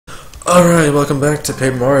Alright, welcome back to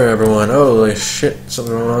Paper Mario, everyone. Holy shit,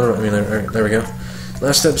 something going on. I mean, there we go.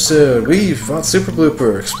 Last episode, we fought Super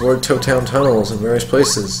Blooper, explored Toad Town tunnels in various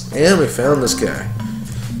places, and we found this guy.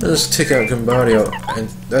 Let's take out Gimbario, and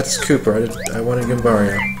that's Cooper. I wanted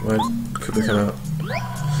Gimbario. Why did Cooper come out?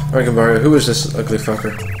 Alright, Gimbario, who is this ugly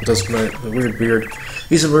fucker? Does my weird beard.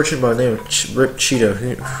 He's a merchant by the name of Rip Cheeto.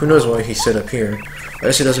 Who knows why he's set up here? I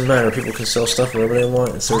guess it doesn't matter. People can sell stuff wherever they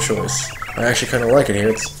want. It's their choice. I actually kind of like it here.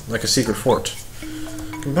 It's like a secret fort.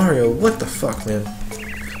 Mario, what the fuck, man?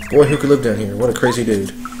 Boy, who could live down here? What a crazy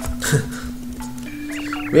dude.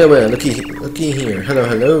 well, looky here.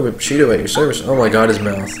 Hello, Rip Cheeto at your service. Oh my god, his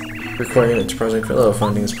mouth. You're quite an enterprising fellow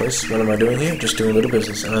finding this place. What am I doing here? Just doing a little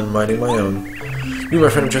business, and I'm minding my own. You, my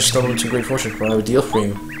friend, have just stumbled into great fortune, for I have a deal for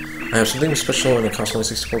you. I have something special and it costs only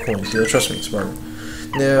 64 coins. Deal, trust me, it's smart.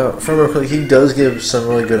 Now, from real quick, he does give some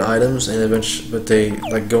really good items, and eventually, but they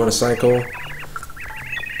like go in a cycle.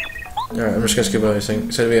 Alright, I'm just gonna skip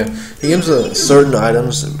everything. So yeah, he gives certain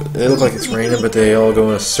items. They look like it's random, but they all go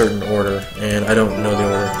in a certain order, and I don't know the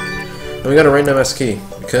order. And we got a random ass key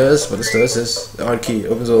because what this does is the odd key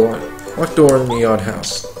opens a locked door in the odd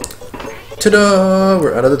house. Ta-da!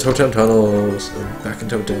 We're out of the Toad Town tunnels. We're back in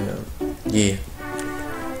Toad Town. Yeah.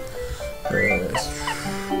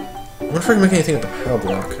 I wonder if I can make anything with the power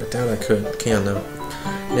block. I doubt I can though.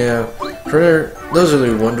 Now, for those of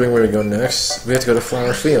you wondering where to go next, we have to go to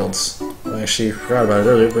Flower Fields. I actually forgot about it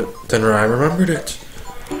earlier, but then I remembered it.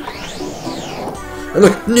 And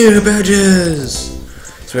look, new badges!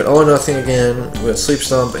 So we got All or Nothing again, we got Sleep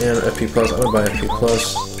Stomp and FP Plus. I'm gonna buy FP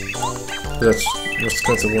Plus. That's the most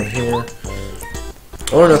expensive one here.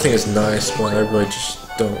 All or Nothing is nice, but I really just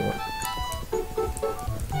don't want.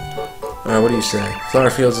 What do you say? Flower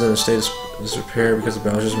Fields is in a state of disrepair because of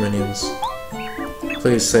Bowser's minions.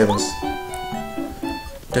 Please save us.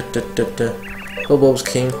 Little bulbs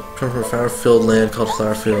came from a flower-filled land called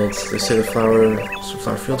Flower Fields. They say the flower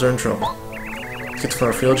fields are in trouble. To get to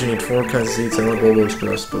Flower Fields, you need 4 kinds of seeds and 1 bulbs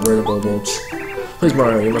for us, but where are the bulbs? Please,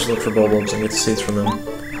 Mario, you must look for bulbs and get the seeds from them.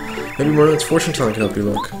 Maybe Merlin's fortune telling can help you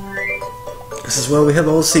look. This is what we have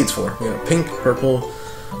all the seeds for. We got pink, purple,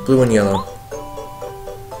 blue, and yellow.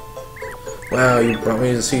 Wow, you brought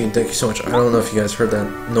me the seed. Thank you so much. I don't know if you guys heard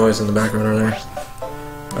that noise in the background over there.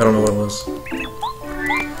 I don't know what it was.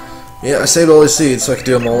 Yeah, I saved all these seeds so I could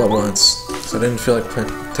do them all at once. So I didn't feel like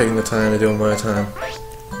taking the time to do them one at a time.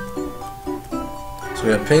 So we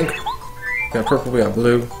got pink, we got purple, we got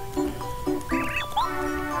blue.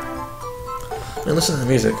 And listen to the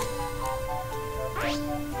music.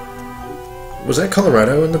 Was that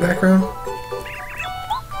Colorado in the background?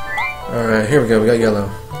 Alright, here we go. We got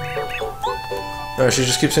yellow. Alright, she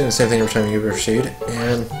just keeps saying the same thing every time you give her a seed,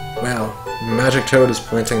 and wow, Magic Toad is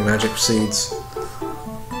planting magic seeds.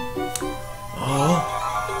 Oh,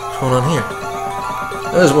 what's going on here?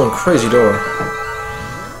 That is one crazy door.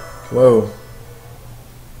 Whoa.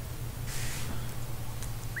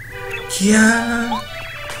 Yeah.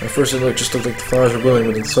 At first it just looked like the flowers were blooming,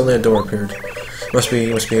 but then suddenly a door appeared. You must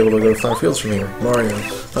be able to go to Flower Fields from here. Mario,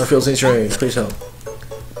 Flower Fields needs your aid. Please help.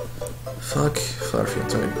 Fuck Flower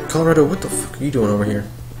Fields. Alright, Colorado, what the fuck are you doing over here?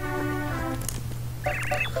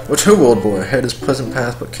 Watch ho, old boy. Ahead is pleasant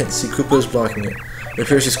path, but can't see Koopa is blocking it. It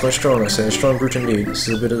appears he's quite strong, I say. A strong brute indeed. This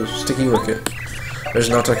is a bit of a sticky wicket. There's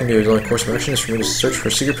naught I can do. The only course of action is for me to search for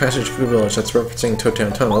a secret passage to Koopa Village. That's referencing Toad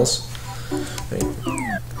Town tunnels. Right.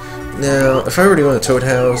 Now, if I already went to Toad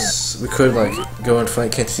House, we could like go and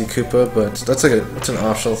fight Can't See Koopa, but that's like that's an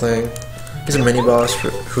optional thing. He's a mini boss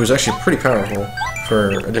who's actually pretty powerful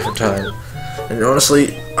for a different time. And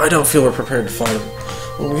honestly, I don't feel we're prepared to fight him.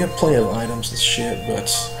 Well, we have plenty of items and shit, but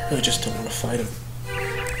I really just don't want to fight him.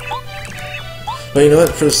 But you know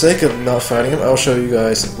what? For the sake of not fighting him, I'll show you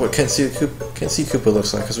guys what Can't See Koopa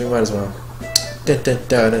looks like, because we might as well. Look at the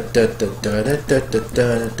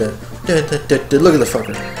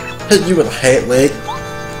fucker. Hit you with a hat leg.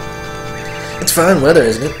 It's fine weather,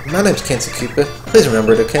 isn't it? My name's Can't See Koopa. Please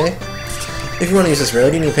remember it, okay? If you want to use this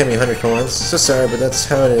road, you need to pay me 100 coins. So sorry, but that's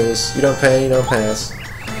how it is. You don't pay, you don't pass.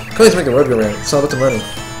 Coins make the road go round. It's all about the money.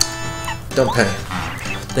 Don't pay.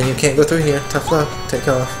 Then you can't go through here. Tough luck. Take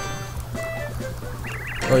off.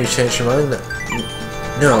 Oh, you changed your mind?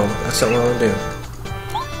 No, that's not what I want to do.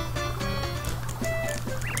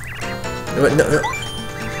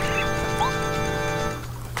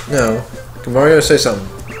 No. Can Mario say something?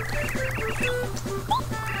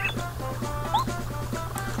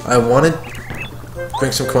 I wanted...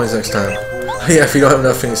 Bring some coins next time. Yeah, if you don't have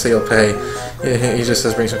enough and you say you'll pay. Yeah, he just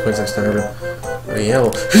says bring some coins next time. Oh, yeah,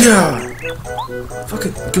 well... Yeah!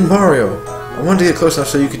 Fucking Mario! I wanted to get close enough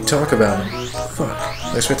so you could talk about him. Fuck.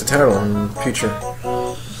 I expect a turtle in the future.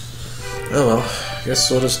 Oh well, I guess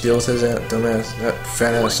we'll just deal with his dumbass, that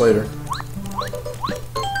fat ass later.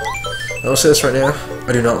 I will say this right now,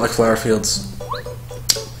 I do not like flower fields.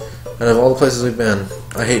 Out of all the places we've been,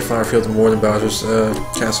 I hate flower fields more than Bowser's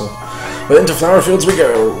castle. But into flower fields we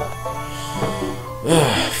go!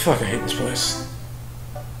 Ugh, fuck, I hate this place.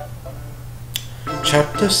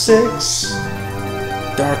 Chapter 6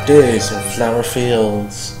 Dark Days in Flower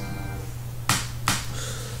Fields.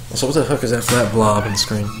 So what the heck is that flat blob on the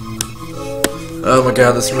screen? Oh my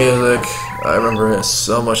god, this music. I remember it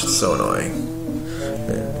so much, it's so annoying.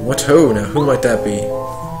 What ho now? Who might that be?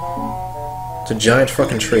 It's a giant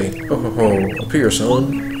fucking tree. Oh ho ho, up here,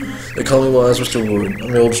 son. They call me Wise Mr. Wood.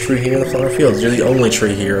 I'm the oldest tree here in the flower fields. You're the only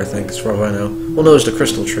tree here, I think, as far as I know. Well, no, there's the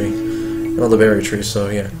crystal tree. And all the berry trees, so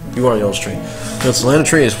yeah. You are the oldest tree. It's a land of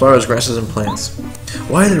trees, flowers, grasses, and plants.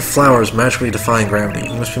 Why are there flowers magically defying gravity?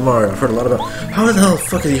 You must be Mario. I've heard a lot about... How the hell the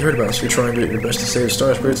fuck have you heard about us? You're trying to do your best to save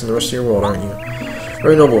star spirits and the rest of your world, aren't you?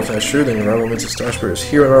 Very noble, if that's true, then your rival meets the star spirits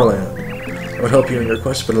here in our land. I would help you in your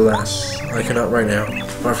quest, but alas, I cannot right now.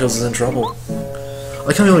 Farfields is in trouble.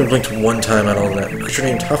 I can't only blinked one time at all of that. A creature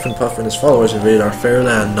named Huff and Puff and his followers invaded our fair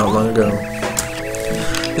land not long ago.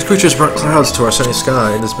 This creature has brought clouds to our sunny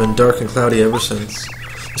sky. It has been dark and cloudy ever since.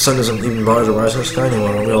 The sun doesn't even bother to rise in the sky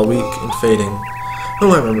anymore, and we're all weak and fading.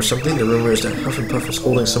 Oh, I remember something. The rumor is that Huff and Puff is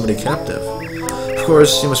holding somebody captive. Of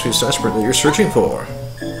course, you must be a star spirit that you're searching for.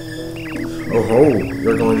 Oh ho,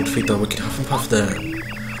 you're going to defeat the wicked Huff and Puff then.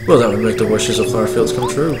 Well, that would make the wishes of flower fields come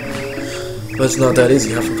true. But it's not that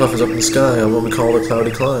easy. Huff and Puff is up in the sky on what we call the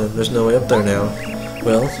cloudy climb. There's no way up there now.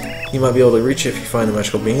 Well, you might be able to reach it if you find a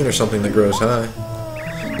magical bean or something that grows high.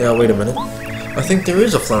 Now, wait a minute. I think there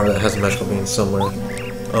is a flower that has a magical bean somewhere.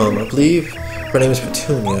 I believe her name is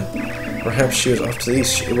Petunia. Perhaps she was off to the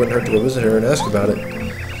east. It wouldn't hurt to go visit her and ask about it.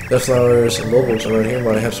 The flowers and bulbs around here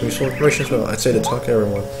might have some useful information as well. I'd say to talk to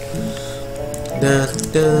everyone.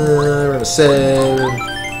 We're gonna save.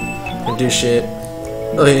 And do shit.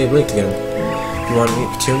 Oh, hey, he blinked again. You want to meet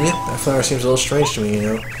Petunia? That flower seems a little strange to me, you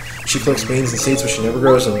know. She collects beans and seeds, but she never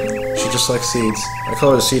grows them. She just likes seeds. I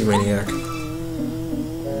call her the seed maniac.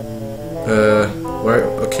 Where?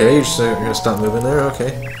 Okay, you're gonna stop moving there?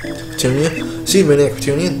 Okay. Petunia? Seed maniac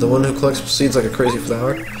Petunia? The one who collects seeds like a crazy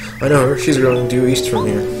flower? I know her. She's growing due east from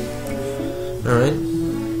here. Alright.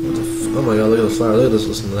 Oh my god, look at the flower. Look at this.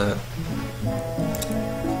 Listen to that.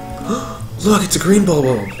 Look, it's a green bulb!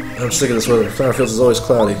 I'm sick of this weather. Flower fields is always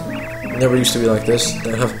cloudy. It never used to be like this.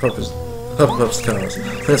 That Huff and Puff's the cause.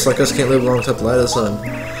 Plants like us can't live long without the light of the sun.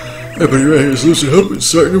 Everybody right here is losing hope and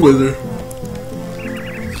starting to wither.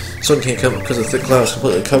 The sun can't come because the thick clouds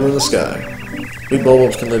completely covering the sky. Big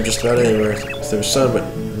bulbs can live just about anywhere if there's sun, but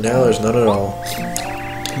now there's none at all.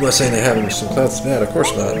 I'm not saying they haven't some clouds is bad, of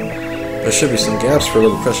course not. There should be some gaps for a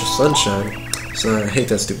little precious sunshine. So I hate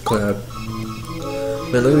that stupid cloud.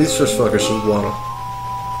 Man, look at these first fuckers just waddle.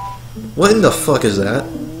 What in the fuck is that?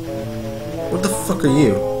 What the fuck are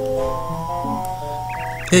you?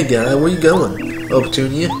 Hey guy, where you going? Oh,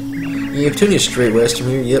 Petunia? Yeah, Petunia's straight west from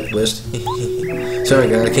here. Yep, west. Sorry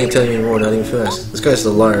guy, I can't tell you anymore, not even fast. This guy's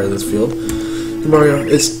the liar of this field. Mario,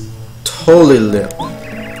 it's totally lit.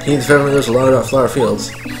 He apparently knows a lot about flower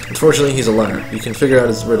fields. Unfortunately, he's a liar. You can figure out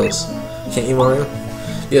his riddles. Can't you, Mario?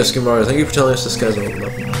 Yes, good Mario. Thank you for telling us this guy's open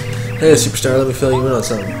up. Hey, Superstar, let me fill you in on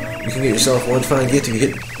something. You can get yourself one fine gift if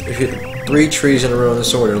you hit 3 trees in a row in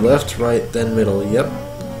this order. Left, right, then middle. Yep.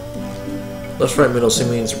 Left, right, middle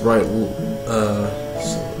simply means right,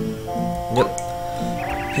 yep.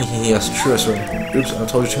 Yes, true, I swear. Oops, I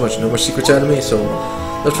told you too much. No more secrets out of me, so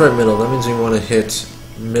left, right, middle. That means we want to hit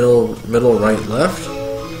middle, right, left?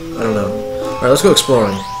 I don't know. Alright, let's go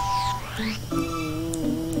exploring.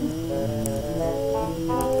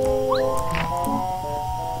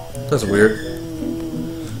 That's weird.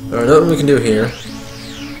 Alright, nothing we can do here.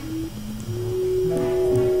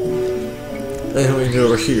 Anything we can do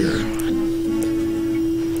over here?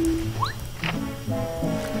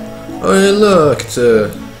 Oh hey, look, it's a...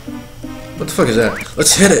 What the fuck is that?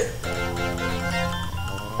 Let's hit it!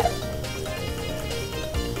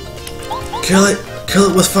 Kill it! Kill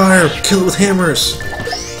it with fire! Kill it with hammers!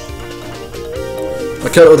 I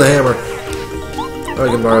killed it with a hammer.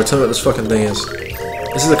 Alright, Gambaro, tell me what this fucking thing is.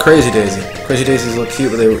 This is a Crazy Daisy. Crazy Daisies look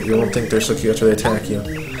cute, but you won't think they're so cute after they attack you.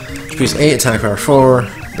 Piece 8, attack power 4.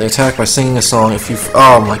 They attack by singing a song. If you...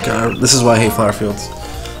 Oh my god, this is why I hate flower fields.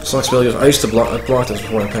 Song spell goes, I used to block this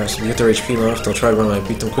before I passed. If you get their HP low enough, they'll try to run away.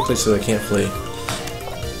 Beat them quickly so they can't flee.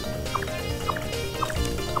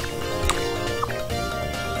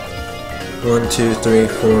 One, 2, 3,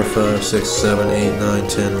 4, 5, 6, 7, 8, 9,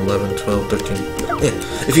 10, 11, 12, 13. Yeah.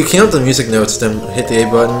 If you count the music notes, then hit the A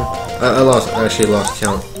button. I actually lost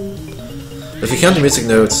count. If you count the music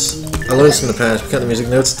notes, I learned this in the past, if you count the music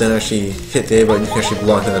notes, then actually hit the A button, you can actually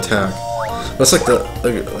block that attack. That's like the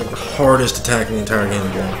hardest attack in the entire game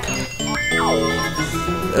again.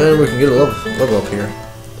 And we can get a level up here.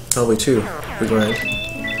 Probably 2, if we grind.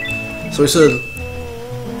 So we said...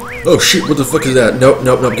 Oh shit, what the fuck is that? Nope,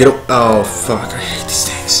 get up. Oh fuck, I hate these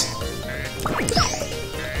things.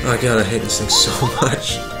 Oh god, I hate these things so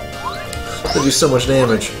much. They do so much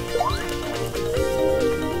damage.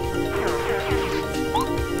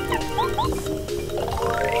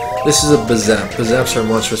 This is a Bazap. Bazaps are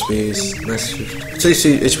monstrous bees. Nice.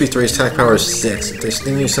 HP 3's attack power is 6. If they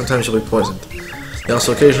sting you, sometimes you'll be poisoned. They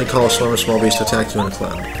also occasionally call a swarm of small bees to attack you in a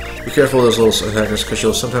cloud. Be careful of those little attackers, because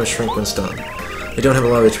you'll sometimes shrink when stunned. They don't have a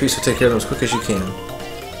lot of HP, so take care of them as quick as you can.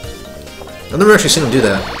 I've never actually seen them do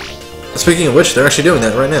that. Speaking of which, they're actually doing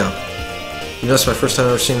that right now. You know, it's my first time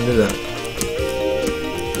I've ever seen them do that.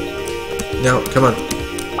 Now, come on.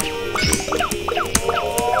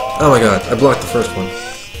 Oh my god, I blocked the first one.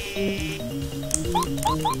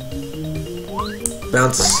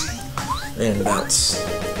 Bounce. And bounce.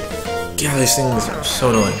 God, these things are so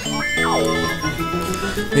annoying.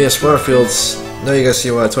 Yeah, Flower Fields. Now you guys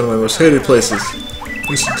see why it's one of my most hated places.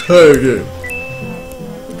 This entire game.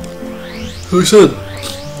 Who said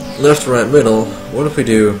left, right, middle? What if we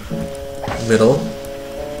do middle,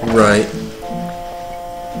 right,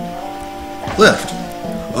 left?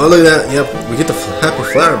 Oh, look at that. Yep, we get the Happy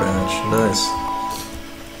Flower badge. Nice.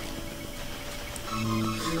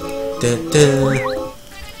 Dun, dun.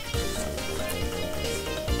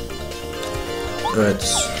 Alright.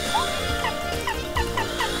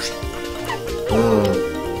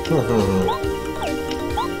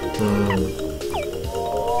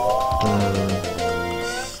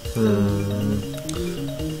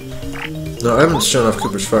 No, I haven't shown off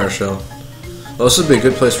Cooper's Fire Shell. Oh, this would be a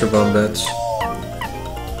good place for bomb bats.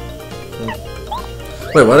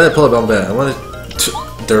 Wait, why did I pull a bomb bat? I wanted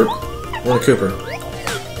dirt. I wanted Cooper.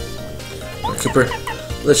 Cooper,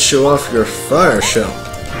 let's show off your Fire Shell.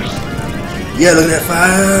 Yeah, look at that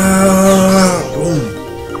fire! Boom!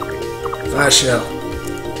 Fire Shell.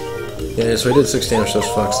 Yeah, so I did 6 damage to those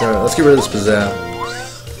fucks. Alright, let's get rid of this Bazap.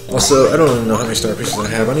 Also, I don't even know how many star pieces I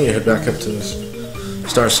have. I need to head back up to this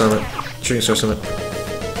Star Summit. Shooting Star Summit.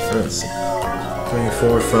 Alright, let's see. 3,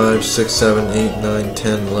 4, 5, 6, 7, 8, 9,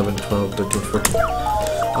 10, 11, 12, 13, 14.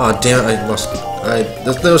 Aw, damn it, I lost...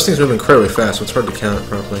 Those things move incredibly fast, so it's hard to count it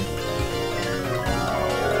properly.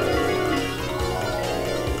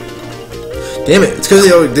 Damn it! It's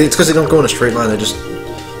because they don't go in a straight line, they just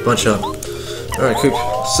bunch up. Alright, Coop,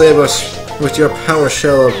 save us with your Power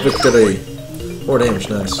Shell of victory. 4 damage,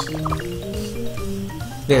 nice.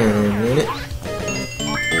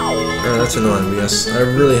 Oh, that's annoying, but yes, I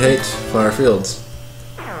really hate Flower Fields.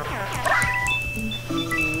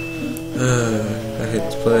 I hate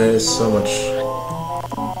this place so much.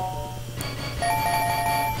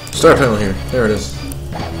 Star panel here, there it is.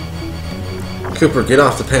 Cooper, get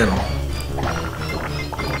off the panel.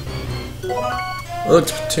 Oh, I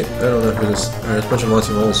don't know who this is. Alright, there's a bunch of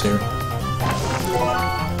Monty Moles here.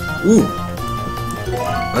 Ooh! I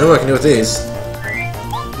know what I can do with these. I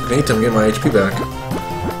can eat them and get my HP back.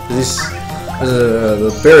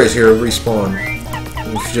 The berries here respawn.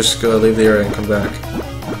 And if you just leave the area and come back.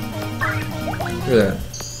 Look at that.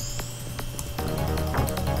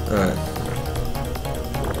 Alright.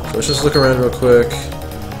 So let's just look around real quick.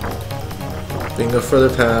 We can go further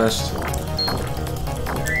past.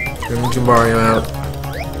 We're going to Mario out.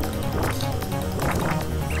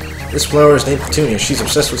 This flower is named Petunia. She's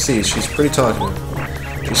obsessed with seeds. She's pretty talkative.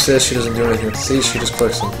 She says she doesn't do anything with the seeds, she just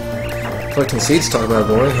collects them. Collecting seeds talk about a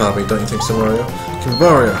boring hobby, don't you think so, Mario?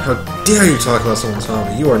 Mario, how dare you talk about someone's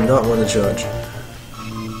hobby? You are not one to judge.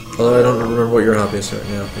 Although I don't remember what your hobby is right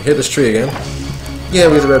now. We hit this tree again. Yeah,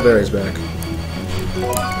 we have the red berries back.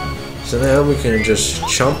 So now we can just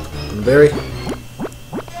chomp on the berry.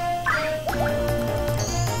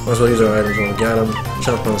 Might as well use our items when we got them.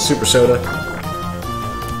 Chomp on the super soda.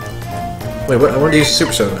 Wait, what? I wanted to use the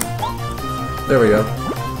super soda. There we go.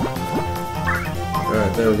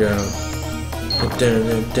 Alright, there we go. Talk to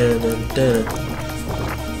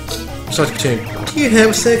Petunia. Do you have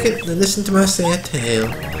a second to listen to my sad tale?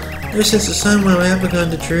 Ever since the sun went away, I've begun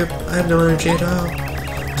to droop. I have no energy at all.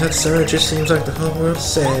 Without the sun, it just seems like the whole world's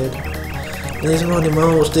sad. And these Monty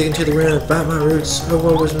moles dig into the ground and bite my roots. Oh,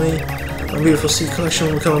 woe is me. My beautiful seed collection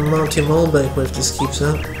will become a Monty mole banquet if this keeps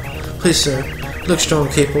up. Please, sir, look strong,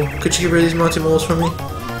 people. Could you get rid of these Monty moles for me?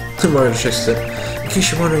 Mario shakes his head. In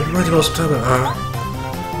case you're wondering, Monty moles I'm talking about are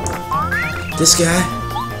this guy,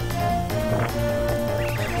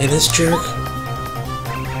 and this jerk,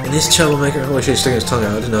 and this troublemaker. Holy shit, he's sticking his tongue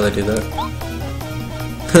out. I didn't know they did that.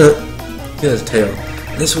 He has a tail.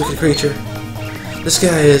 This wicked creature. This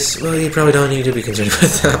guy is... Well, you probably don't need to be concerned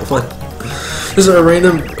with that one. There's a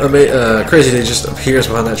random crazy day just appears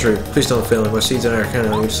behind that tree. Please don't fail me. My seeds and I are kind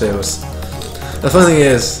of need to save us. The funny thing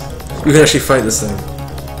is, you can actually fight this thing.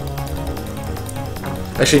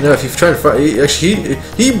 Actually, no. If you try to fight, he just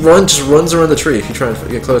runs around the tree. If you try and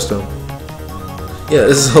get close to him. Yeah,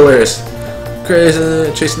 this is hilarious.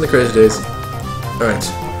 Crazy, chasing the crazy days. All right.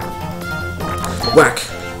 Whack.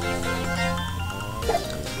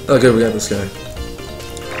 Oh, good. We got this guy.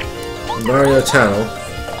 Mario Tattle.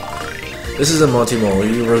 This is a Monty Mole.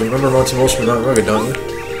 You remember Monty Moles from Not Rugged, don't you?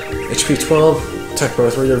 HP 12, attack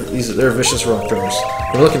both. They're vicious rock throwers.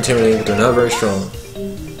 They look intimidating, but they're not very strong.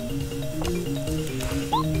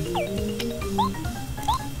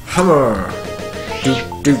 Hammer! Doot,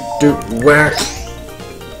 doot, doot, whack!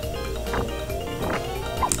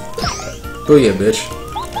 Booyah, bitch.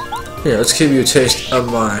 Here, let's give you a taste of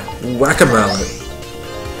my whack-a-mallet.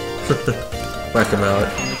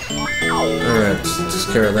 Whack-a-mallet. Alright, let's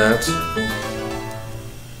take care of that.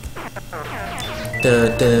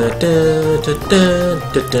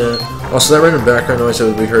 Also, that random background noise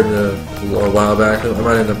that we heard a while back, I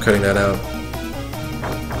might end up cutting that out.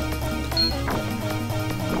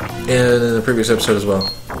 And in the previous episode as well.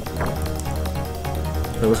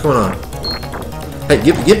 Hey, what's going on? Hey,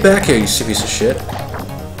 get back here, you piece of shit.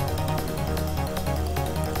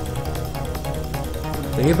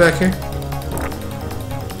 Can you get back here?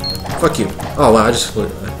 Fuck you. Oh wow, I just... No,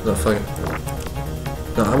 fuck it.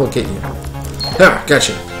 No, I will get you. Ah,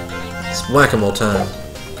 gotcha. It's whack-a-mole time.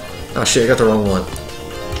 Oh shit, I got the wrong one.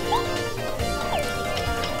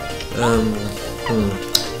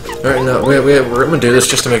 Alright, no, we're gonna do this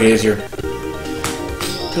just to make it easier.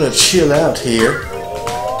 Gonna chill out here.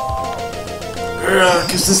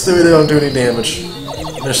 Cause this way they don't do any damage.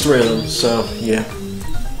 There's 3 of them, so yeah.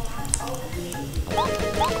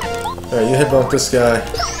 Alright, you headbump this guy.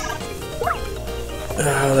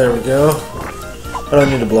 Ah, there we go. I don't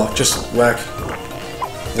need to block, just whack.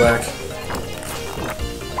 Whack.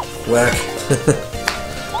 Whack.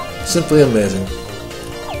 Simply amazing.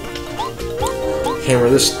 Hammer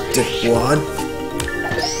this dickwad.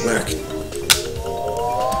 Whack.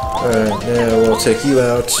 Alright, now we'll take you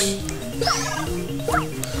out.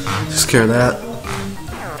 Just care of that.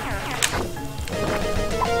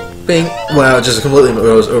 Bing! Wow, it just completely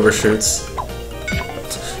overshoots.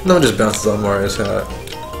 No one just bounces on Mario's hat.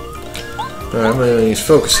 Alright, I'm gonna use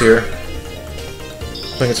focus here.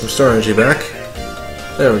 Get some star energy back.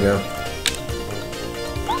 There we go.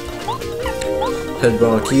 Head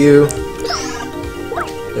bonk you.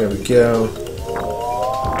 There we go.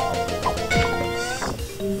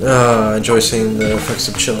 Ah, I enjoy seeing the effects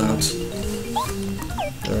of chill out.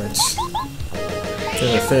 Alright.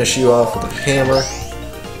 Gonna finish you off with a hammer.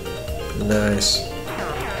 Nice.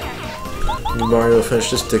 Mario will finish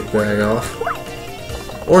this dick bag off.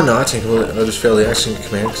 Or not, I'll just fail the action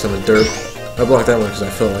command because I'm a derp. I blocked that one because I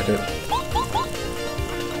felt like it.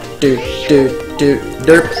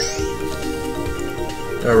 Derp.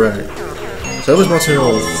 Alright. So that was Monty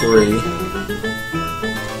Mole 3.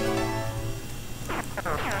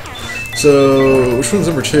 So, which one's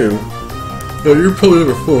number 2? No, you're probably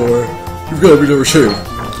number 4. You've got to be number 2.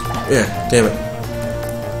 Yeah, damn it.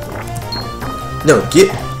 No, get...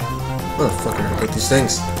 Motherfucker, I hate these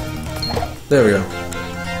things. There we go.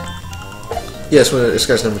 Yes, this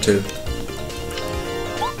guy's number 2.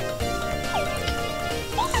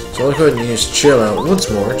 So I'll go ahead and use chill out once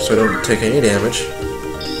more, so I don't take any damage.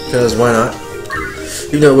 Because why not?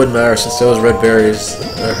 Even though it wouldn't matter, since those red berries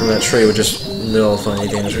from that tree would just nullify any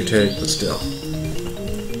damage we take, but still.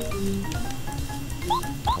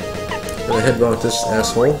 Gonna headbutt this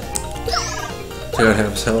asshole. Take out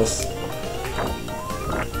half his health.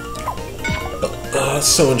 It's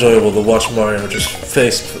so enjoyable to watch Mario just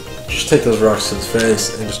take those rocks to his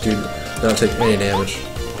face and just not take any damage.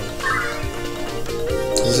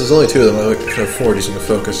 This is only 2 of them. I can afford using a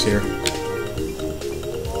focus here.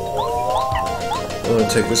 I'm gonna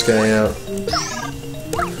take this guy out.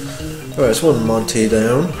 Alright, so one Monty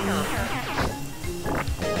down.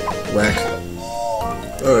 Whack.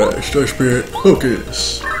 Alright, Star Spirit,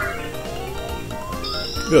 focus.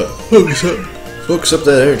 Yeah, focus up. Focus up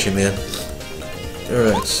that energy, man.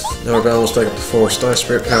 Alright, now our battle is back up to 4 Star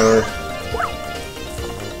Spirit power.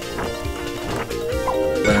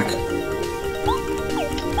 Back.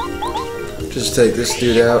 Just take this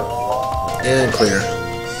dude out and clear.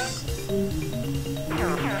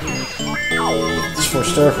 There's 4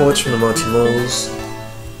 star points from the Monty Moles.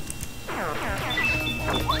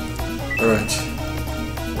 Alright.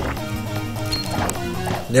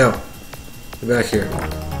 Now, Get back here.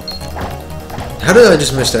 How did I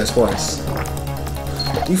just miss that twice?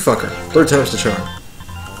 You fucker. 3rd time's the charm.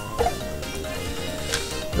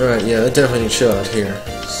 Alright, yeah, I definitely need chill out here.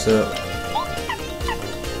 So...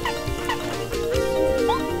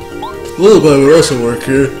 Lullaby would also work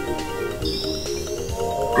here.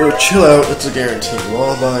 But chill out, it's a guarantee.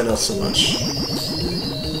 Lullaby, not so much.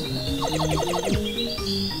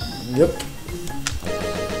 Yep.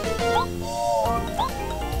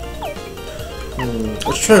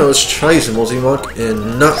 Let's try using multi-monk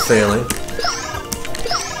and not failing.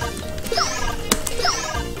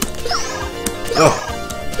 Oh!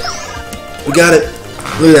 We got it!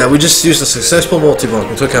 Look at that, we just used a successful multi-monk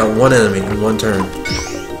and took out 1 enemy in 1 turn.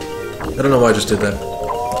 I don't know why I just did that.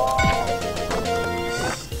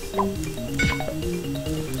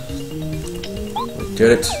 We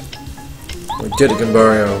did it. We did it,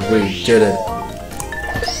 Gambario. We did it.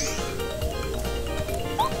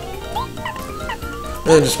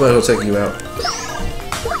 And just might as well take you out.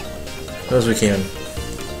 As we can.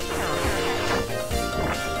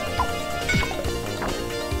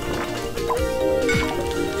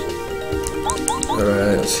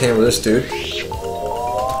 Alright, let's hammer this dude. He's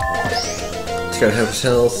gotta have his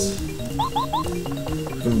health.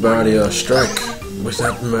 Gambario, strike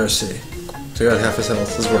without mercy. So got half his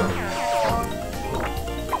health as well.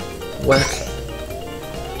 Whack.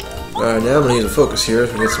 Alright, now I'm gonna use a focus here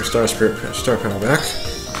to get some star power back.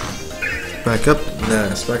 Back up.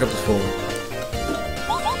 Nice. Back up to full.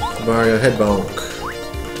 Mario head bonk.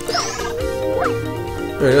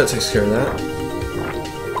 There we go, that takes care of that.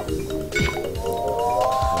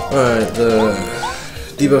 Alright, the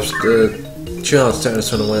debuffs, the chill out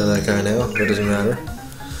status went away on that guy now, but it doesn't matter.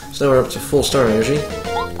 So now we're up to full star energy.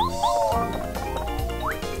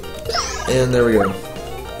 And there we go.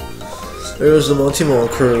 There's the Monty-Mall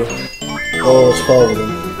crew. All 12 of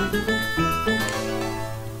them.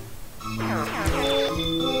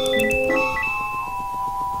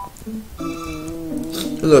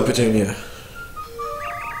 Hello, Petunia.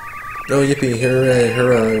 Oh, yippee, hooray,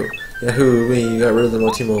 hurrah, yahoo, you got rid of the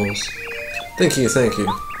Monty-Malls. Thank you, thank you.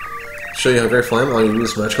 Show you how grateful I am, I'll use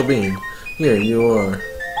this magical bean. Here, you are.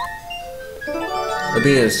 A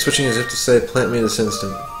bean is switching as if to say, plant me this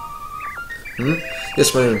instant.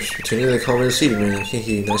 Yes, my name is Petunia, they call me the seed bean.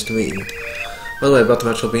 Hehe, nice to meet you. By the way, about the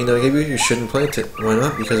magical bean that I gave you, you shouldn't plant it. Why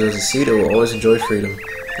not? Because as a seed, it will always enjoy freedom.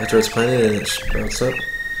 After it's planted and it sprouts up,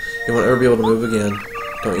 you won't ever be able to move again.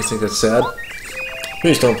 Don't you think that's sad?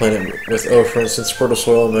 Please don't plant it with, oh, for instance, fertile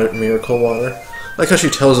soil and miracle water. Like how she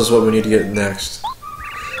tells us what we need to get next.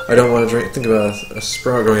 I don't want to think about a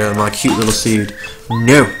sprout growing out of my cute little seed.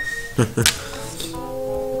 No! Can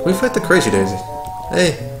we fight the Crazy Daisy?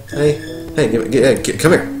 Hey,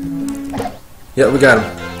 come here. Yeah, we got him.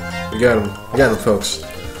 We got him, folks.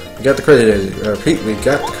 We got the Crazy Daisy. I repeat, we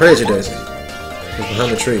got the Crazy Daisy. He's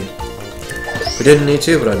behind the tree. We didn't need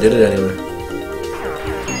to, but I did it anyway.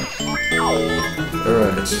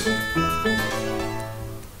 Alright.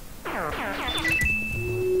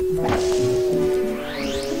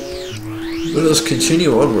 Let us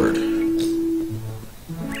continue onward.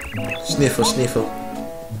 Sniffle, sniffle.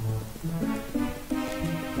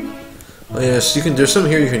 Oh yes, you can. There's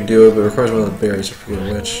something here you can do, but it requires one of the berries. I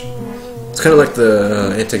forget which. It's kind of like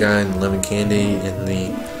the anti-guy and lemon candy and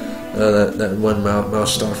the that one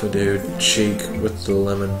mouse stuffer dude cheek with the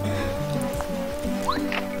lemon.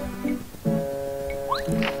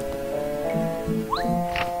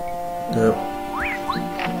 Yep.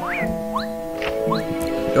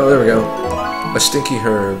 Oh, there we go. A stinky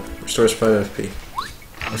herb restores 5 FP.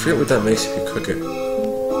 I forget what that makes if you cook it.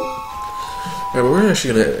 Alright, but we're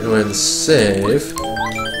actually gonna go ahead and save.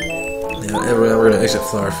 Yeah, and we're gonna exit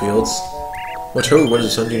flower fields. What is it,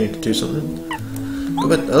 son? Do you need to do something?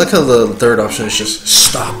 But I like how the third option is just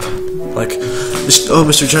stop. Like, just, oh,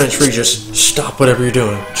 Mr. Giant Tree, just stop whatever you're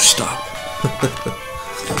doing. Just stop.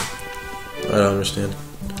 I don't understand.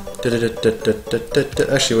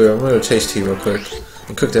 Actually, wait, I'm gonna taste tea real quick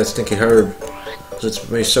and cook that stinky herb. Because it's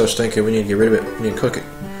made so stinky, we need to get rid of it. We need to cook it.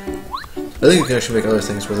 I think you can actually make other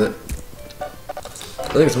things with it.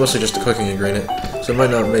 I think it's mostly just a cooking ingredient, so it might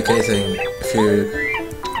not make anything if you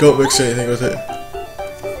don't mix anything with it.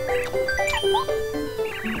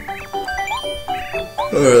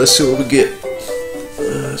 Alright, let's see what we get.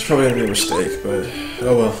 It's probably gonna be a mistake, but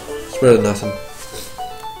oh well. It's better than nothing.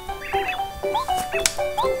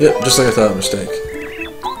 Yep, just like I thought, a mistake.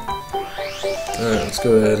 Alright, let's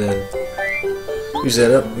go ahead and use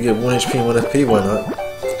that up. We get 1 HP and 1 FP, why not?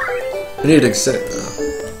 We need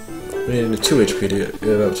we need 2 HP to get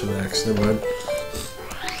it up to max, never mind.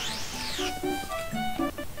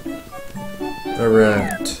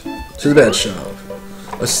 Alright, To the bad shop.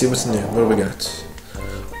 Let's see what's new. What do we got?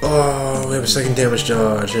 Oh, we have a second damage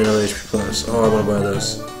dodge and another HP plus. Oh, I want to buy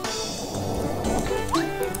those.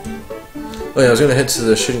 Oh yeah, I was gonna head to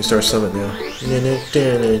the Shooting Star Summit now.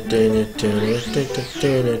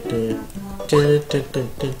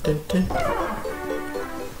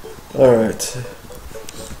 Alright.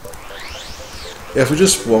 Yeah, if we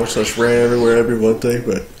just walked, ran everywhere, that'd be one thing,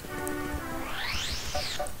 but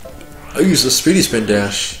I use the speedy spin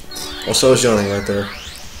dash. Also, I was yawning right there.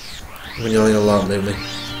 I've been yawning a lot lately.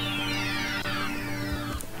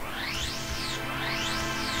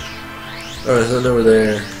 Alright, so then over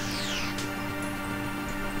there.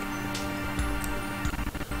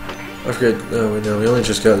 I forget. Oh, wait, no, we only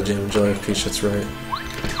just got the Jam and Jelly Peach, that's right.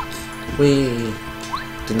 We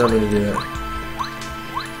did not mean to do that.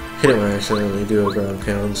 Hit it when I accidentally do a ground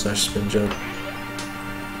pound / spin jump.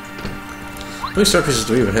 How many star pieces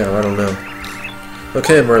do we even have? I don't know.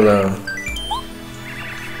 Okay, Merlot.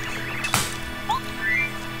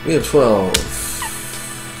 We have 12.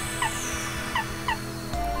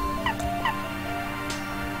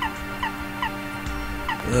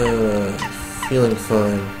 Feeling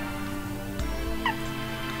fine.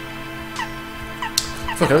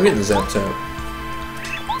 Fuck, I'm getting the Zap Tap.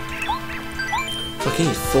 Fuck, he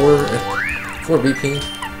needs 4 BP.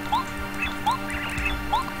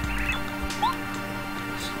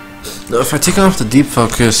 Now, if I take off the Deep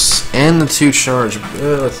Focus and the 2 charge,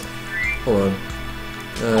 hold on.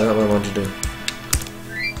 Not what I want to do.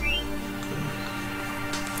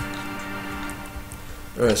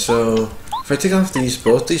 Alright, so if I take off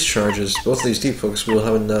both these charges, both of these Deep Focus, we'll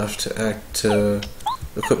have enough to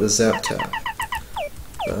equip the Zap Tap.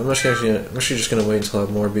 I'm actually just gonna wait until I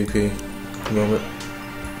have more BP at the moment.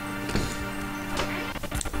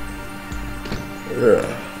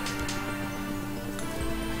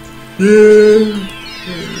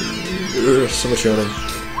 So much yawning.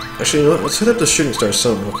 Actually, you know what? Let's hit up the Shooting Star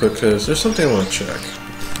Summit real quick, because there's something I want to check.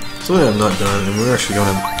 Something I'm not done, and we're actually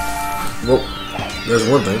going to... Well, there's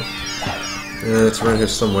one thing. Yeah, it's right here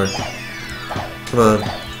somewhere. Come on.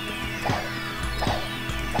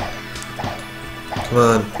 Come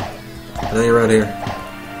on. I know you're around here.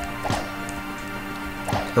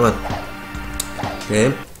 Come on.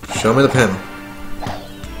 Game, show me the panel.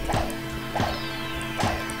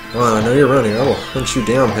 Come on, I know you're around here. I will hunt you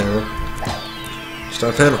down, panel.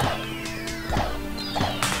 Start panel.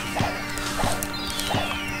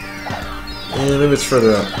 And maybe it's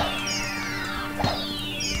further up.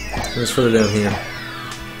 Maybe it's further down here.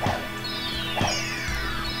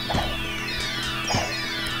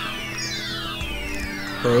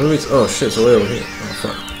 Oh, maybe it's, oh shit, it's way over here. Oh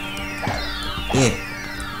fuck. Yeah.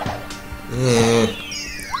 I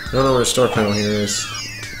don't know where the star panel here is.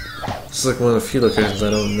 This is like one of the few locations I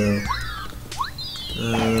don't know.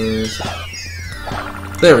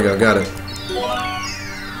 There we go, got it.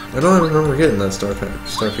 I don't remember getting that star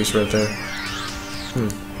piece right there.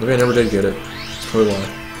 Maybe I never did get it. That's probably why.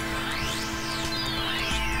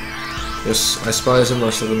 Yes, I spy so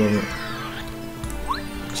much at the moment.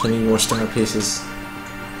 So I need more star pieces.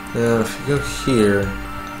 Now, if you go here...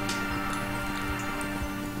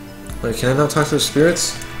 Wait, can I not talk to the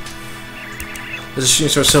spirits? There's a Shooting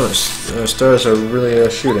Star Summit. Stars are really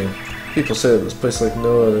shooting. People say that this place is like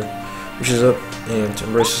no other. Reaches up and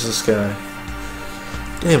embraces the sky.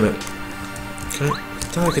 Damn it. Can I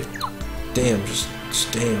thought I could... Damn, just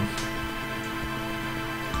damn.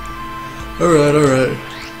 Alright.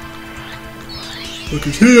 We'll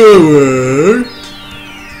continue onward.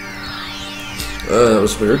 That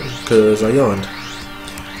was weird, because I yawned.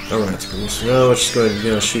 Alright, so now let's just go ahead and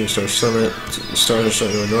get a Shooting Star Summit. The stars are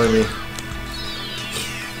starting to annoy me.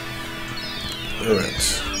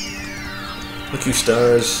 Alright. Look, you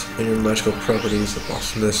stars and your magical properties of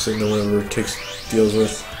awesomeness signal whatever it deals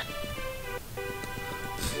with.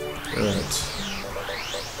 Alright.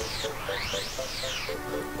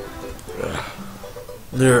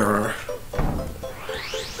 There are.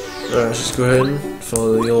 Alright, let's just go ahead and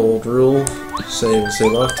follow the old rule. Save and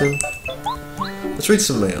save often. Let's read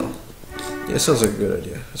some mail. Yeah, sounds like a good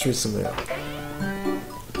idea. Let's read some mail.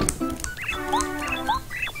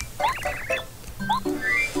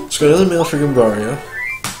 Let's got another mail for Gumbaria.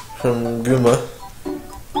 From Guma.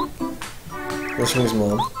 This one's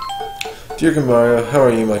mom. Dear Gumbaria, how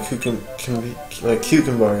are you, my cute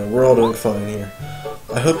Gumbaria? We're all doing fine here.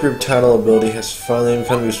 I hope your tattle ability has finally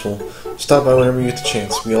become useful. Stop by whenever you get the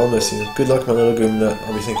chance. We all miss you. Good luck, my little Goomnut.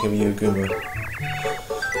 I'll be thinking of you, Goomba.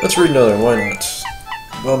 Let's read another, why not?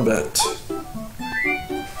 Bombette.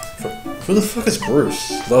 Who the fuck is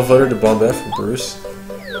Bruce? Love letter to Bombette from Bruce?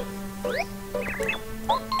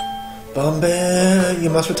 Bombay, you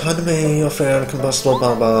must return to me, your friend, combustible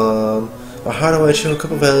bomb. My heart awaits you in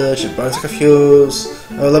Cooper Village, it burns like a fuse.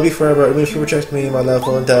 I will love you forever, even if you reject me, my love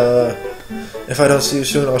will endure. If I don't see you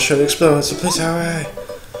soon, I'll surely explode, so please hurry.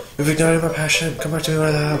 You've ignored my passion, come back to me, my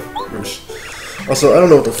love. Bruce. Also, I don't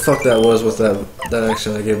know what the fuck that was with that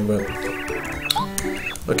accent I gave him, but...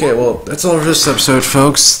 Okay, well, that's all for this episode,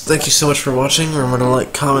 folks. Thank you so much for watching. Remember to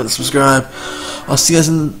like, comment, and subscribe. I'll see you guys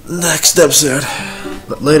in the next episode.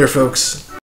 Later, folks.